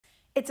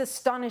It's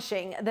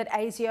astonishing that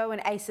ASIO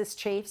and ACIS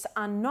chiefs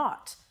are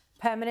not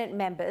permanent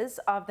members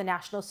of the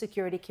National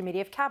Security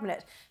Committee of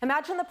Cabinet.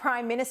 Imagine the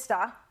Prime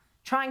Minister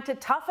trying to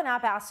toughen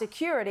up our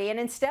security, and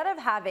instead of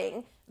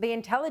having the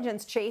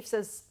intelligence chiefs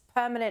as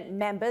permanent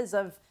members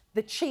of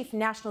the chief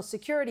national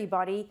security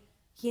body,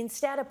 he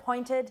instead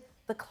appointed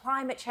the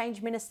Climate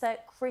Change Minister,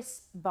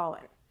 Chris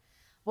Bowen.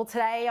 Well,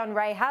 today on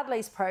Ray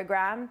Hadley's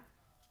program,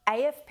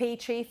 AFP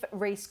Chief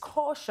Rhys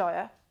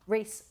Corsher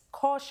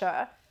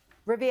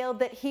revealed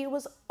that he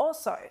was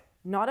also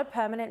not a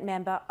permanent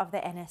member of the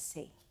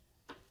NSC.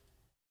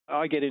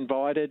 I get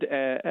invited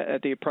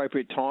at the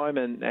appropriate time,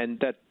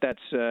 and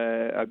that's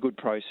a good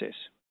process.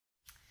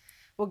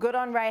 Well, good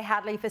on Ray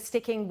Hadley for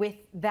sticking with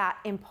that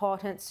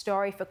important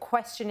story, for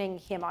questioning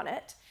him on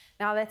it.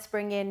 Now let's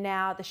bring in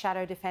the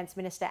Shadow Defense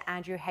Minister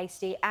Andrew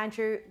Hastie.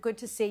 Andrew, good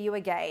to see you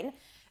again.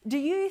 Do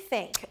you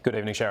think... Good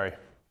evening, Sharri.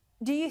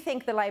 Do you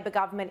think the Labor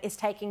government is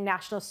taking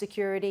national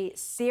security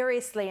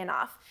seriously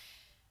enough?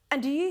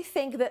 And do you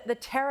think that the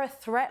terror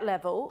threat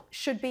level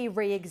should be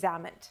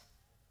re-examined?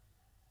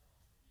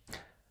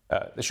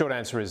 The short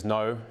answer is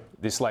no.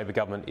 This Labor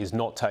government is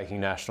not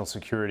taking national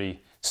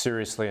security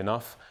seriously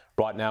enough.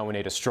 Right now we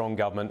need a strong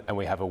government and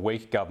we have a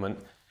weak government.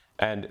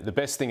 And the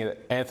best thing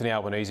that Anthony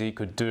Albanese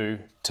could do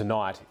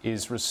tonight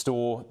is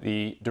restore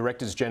the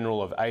Directors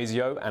General of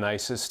ASIO and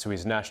ACIS to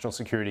his National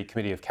Security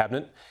Committee of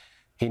Cabinet.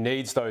 He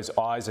needs those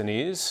eyes and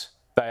ears.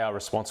 They are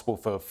responsible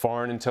for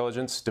foreign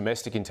intelligence,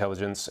 domestic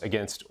intelligence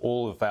against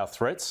all of our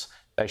threats.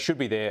 They should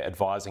be there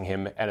advising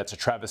him, and it's a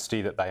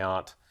travesty that they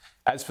aren't.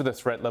 As for the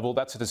threat level,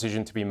 that's a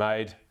decision to be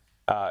made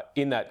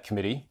in that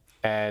committee,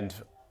 and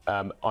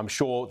I'm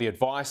sure the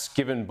advice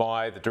given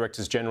by the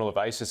Directors General of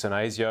ACIS and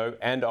ASIO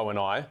and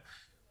ONI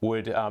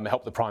would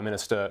help the Prime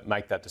Minister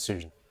make that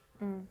decision.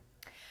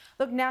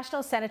 Look,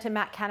 National Senator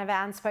Matt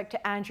Canavan spoke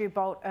to Andrew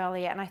Bolt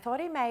earlier, and I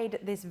thought he made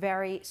this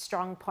very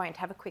strong point.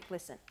 Have a quick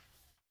listen.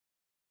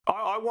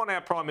 I want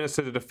our Prime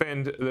Minister to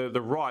defend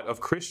the right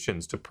of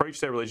Christians to preach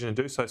their religion and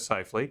do so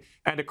safely,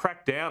 and to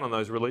crack down on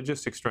those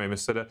religious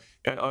extremists that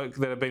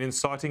have been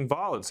inciting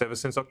violence ever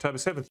since October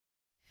 7th.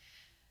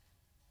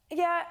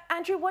 Yeah,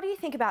 Andrew, what do you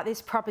think about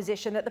this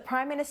proposition that the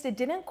Prime Minister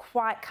didn't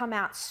quite come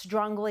out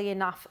strongly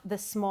enough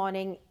this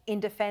morning in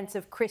defence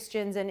of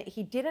Christians, and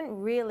he didn't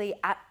really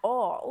at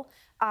all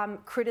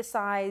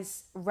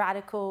criticise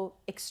radical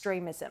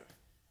extremism?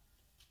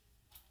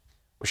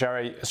 Well,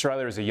 Sharri,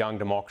 Australia is a young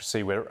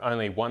democracy. We're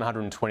only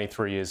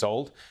 123 years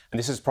old, and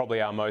this is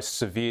probably our most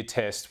severe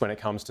test when it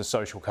comes to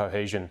social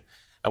cohesion.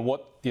 And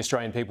what the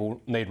Australian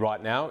people need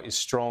right now is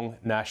strong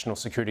national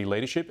security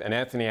leadership, and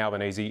Anthony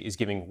Albanese is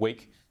giving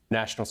weak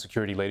national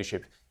security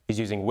leadership. He's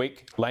using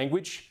weak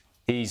language,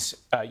 he's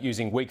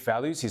using weak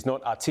values, he's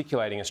not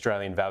articulating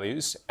Australian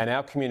values, and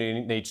our community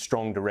needs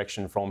strong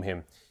direction from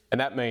him. And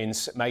that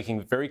means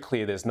making very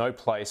clear there's no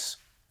place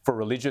for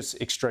religious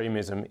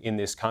extremism in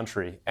this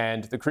country.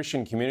 And the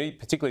Christian community,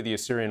 particularly the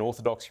Assyrian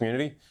Orthodox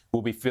community,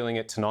 will be feeling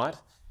it tonight.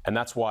 And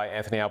that's why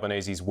Anthony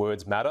Albanese's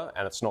words matter,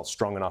 and it's not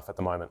strong enough at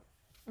the moment.